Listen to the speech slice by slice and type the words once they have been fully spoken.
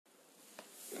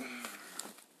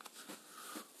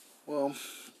Well,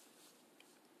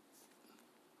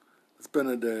 it's been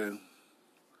a day.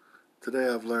 Today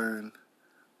I've learned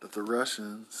that the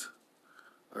Russians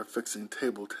are fixing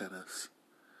table tennis.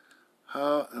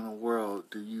 How in the world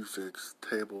do you fix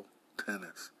table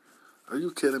tennis? Are you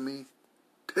kidding me?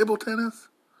 Table tennis?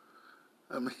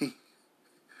 I mean,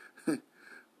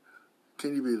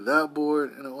 can you be that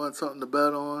bored and want something to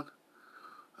bet on?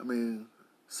 I mean,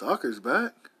 soccer's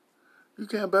back. You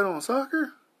can't bet on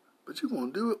soccer, but you're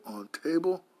going to do it on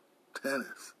table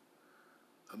tennis.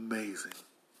 Amazing.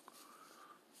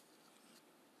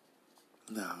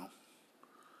 Now,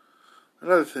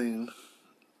 another thing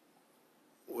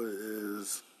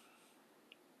is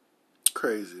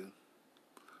crazy,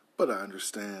 but I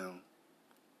understand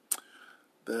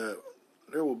that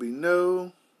there will be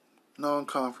no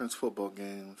non-conference football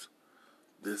games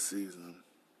this season.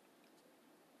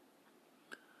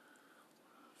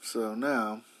 So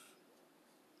now,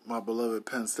 my beloved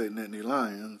Penn State Nittany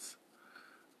Lions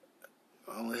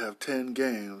only have 10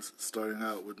 games starting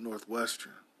out with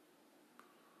Northwestern.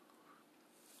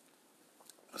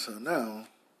 So now,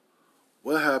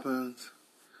 what happens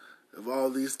if all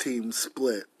these teams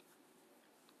split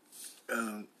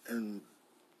and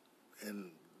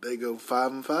they go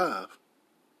 5-5?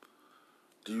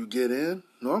 Do you get in?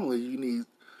 Normally, you need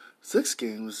 6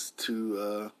 games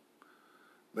to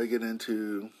make it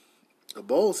into a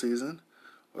bowl season.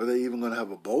 Are they even going to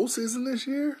have a bowl season this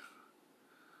year?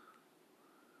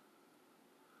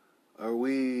 Are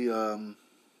we? Do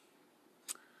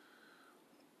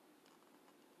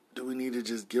we need to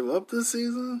just give up this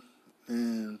season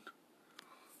and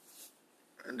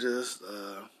just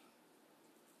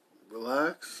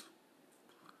relax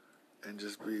and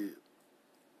just be?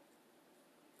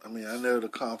 I mean, I know the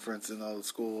conference and all the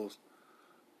schools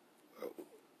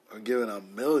are giving out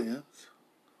millions.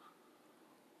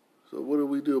 So what do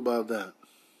we do about that?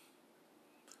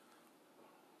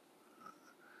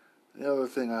 The other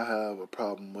thing I have a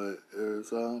problem with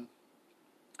is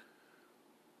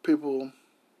people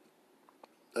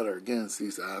that are against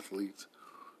these athletes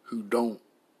who don't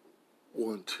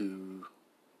want to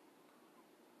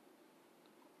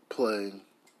play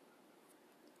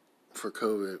for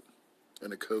COVID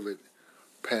and the COVID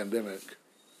pandemic.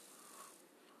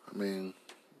 I mean,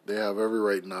 they have every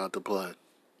right not to play.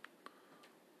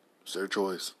 It's their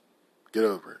choice. Get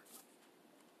over it.